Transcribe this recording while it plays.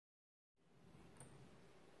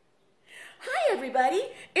everybody,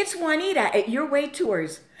 it's Juanita at EurWay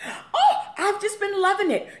Tours. Oh, I've just been loving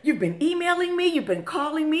it. You've been emailing me, you've been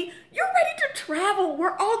calling me. You're ready to travel.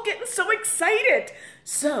 We're all getting so excited.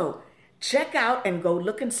 So check out and go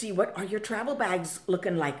look and see what are your travel bags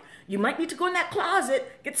looking like. You might need to go in that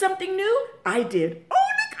closet, get something new. I did. Oh,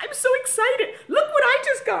 look, I'm so excited. Look what I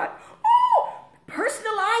just got. Oh,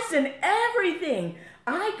 personalized and everything.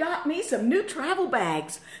 I got me some new travel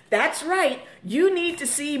bags. That's right. You need to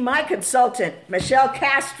see my consultant, Michelle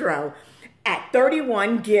Castro, at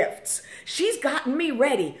𝗕31𝗃𝗿. She's gotten me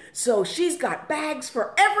ready. So she's got bags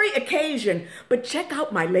for every occasion. But check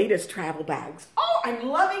out my latest travel bags. Oh, I'm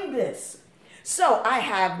loving this. So I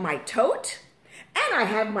have my tote and I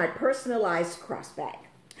have my personalized cross bag.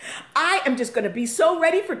 I am just going to be so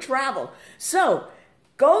ready for travel. So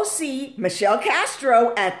go see Michelle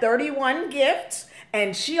Castro at 𝗕31𝗃𝗿.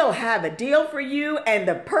 And she'll have a deal for you and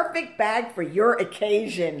the perfect bag for your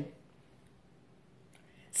occasion.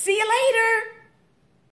 See you later.